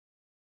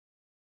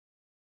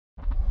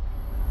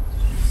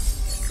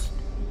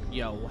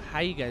Yo, how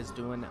you guys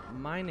doing?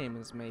 My name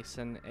is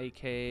Mason,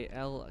 aka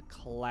L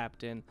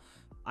Clapton.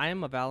 I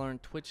am a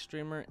Valorant Twitch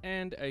streamer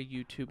and a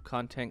YouTube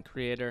content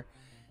creator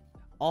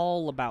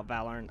all about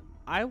Valorant.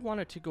 I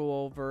wanted to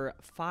go over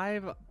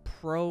 5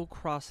 pro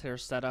crosshair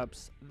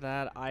setups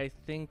that I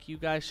think you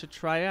guys should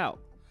try out.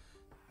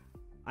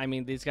 I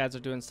mean, these guys are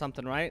doing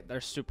something right.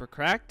 They're super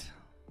cracked.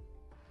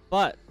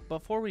 But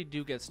before we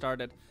do get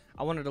started,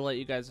 I wanted to let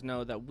you guys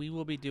know that we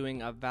will be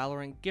doing a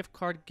Valorant gift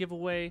card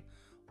giveaway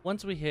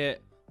once we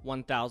hit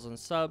 1,000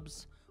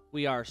 subs.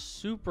 We are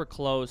super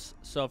close,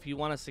 so if you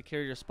want to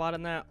secure your spot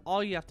in that,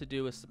 all you have to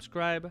do is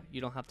subscribe.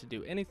 You don't have to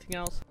do anything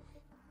else,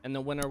 and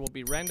the winner will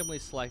be randomly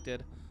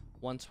selected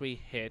once we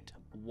hit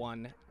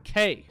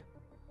 1K.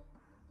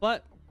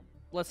 But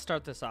let's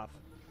start this off.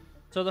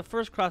 So the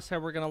first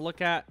crosshair we're going to look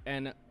at,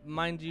 and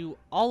mind you,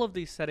 all of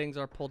these settings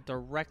are pulled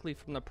directly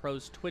from the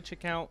pro's Twitch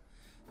account,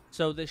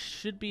 so this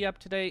should be up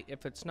to date.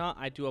 If it's not,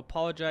 I do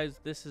apologize.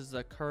 This is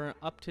the current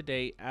up to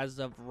date as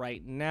of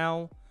right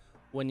now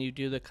when you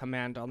do the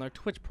command on their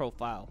Twitch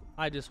profile.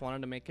 I just wanted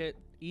to make it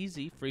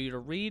easy for you to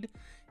read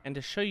and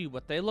to show you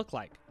what they look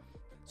like.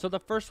 So the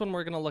first one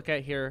we're going to look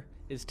at here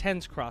is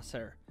Tenz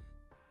crosshair.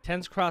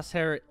 Tenz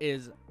crosshair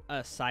is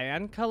a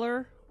cyan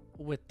color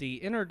with the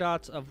inner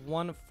dots of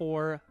 1,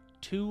 4,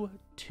 2,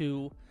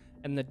 2,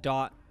 and the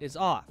dot is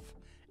off.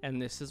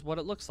 And this is what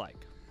it looks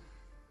like.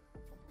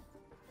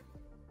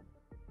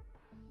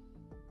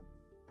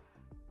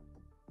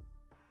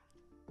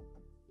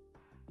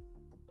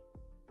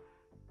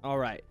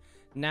 Alright,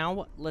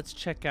 now let's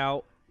check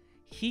out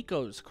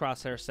Hiko's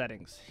crosshair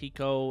settings.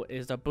 Hiko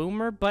is a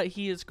boomer, but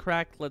he is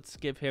cracked. Let's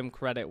give him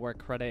credit where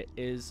credit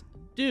is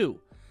due.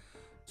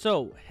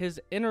 So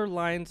his inner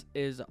lines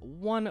is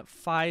 1,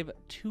 5,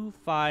 2,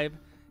 5.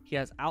 He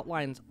has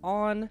outlines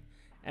on,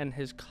 and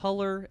his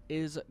color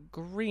is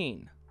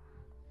green.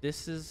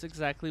 This is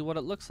exactly what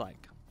it looks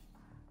like.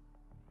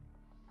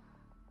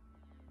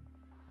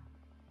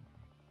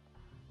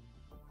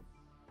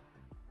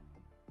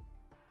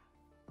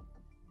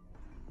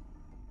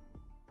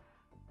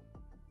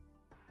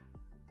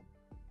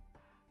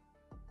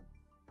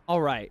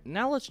 Alright,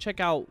 now let's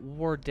check out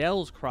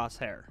Wardell's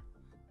crosshair.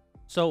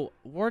 So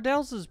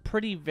Wardell's is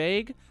pretty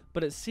vague,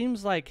 but it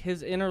seems like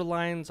his inner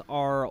lines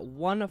are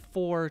 1,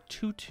 4,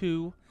 2,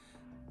 2.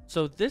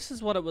 So this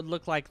is what it would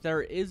look like.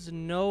 There is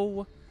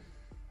no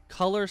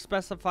color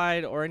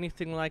specified or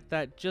anything like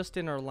that, just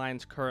inner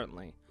lines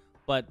currently.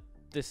 But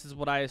this is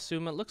what I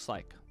assume it looks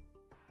like.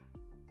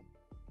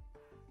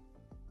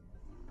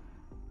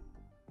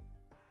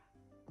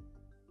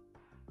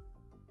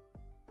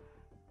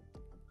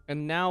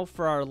 And now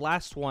for our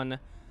last one,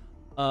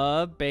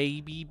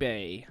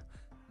 ababybay.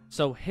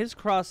 So his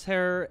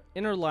crosshair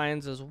inner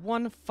lines is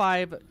 1,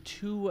 5,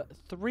 2,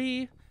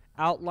 3,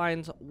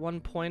 outlines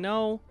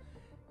 1.0,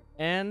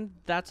 and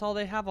that's all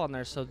they have on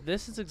there. So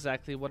this is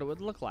exactly what it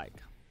would look like.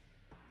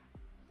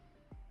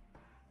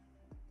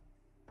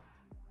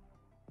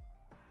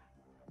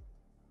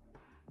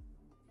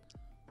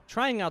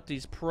 Trying out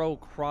these pro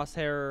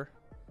crosshair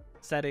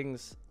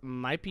settings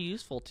might be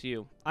useful to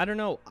you. I don't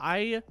know.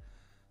 I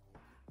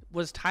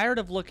was tired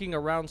of looking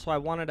around, so I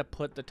wanted to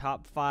put the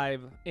top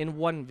 5 in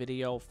one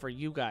video for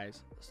you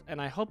guys,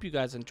 and I hope you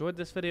guys enjoyed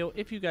this video.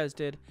 If you guys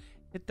did,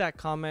 hit that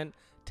comment,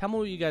 tell me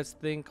what you guys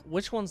think.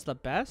 Which one's the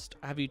best?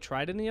 Have you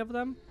tried any of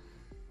them?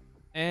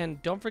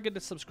 And don't forget to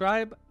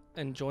subscribe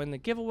and join the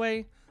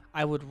giveaway.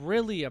 I would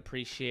really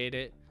appreciate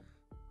it.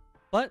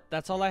 But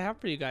that's all I have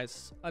for you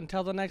guys.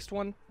 Until the next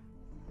one,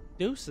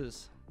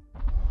 deuces.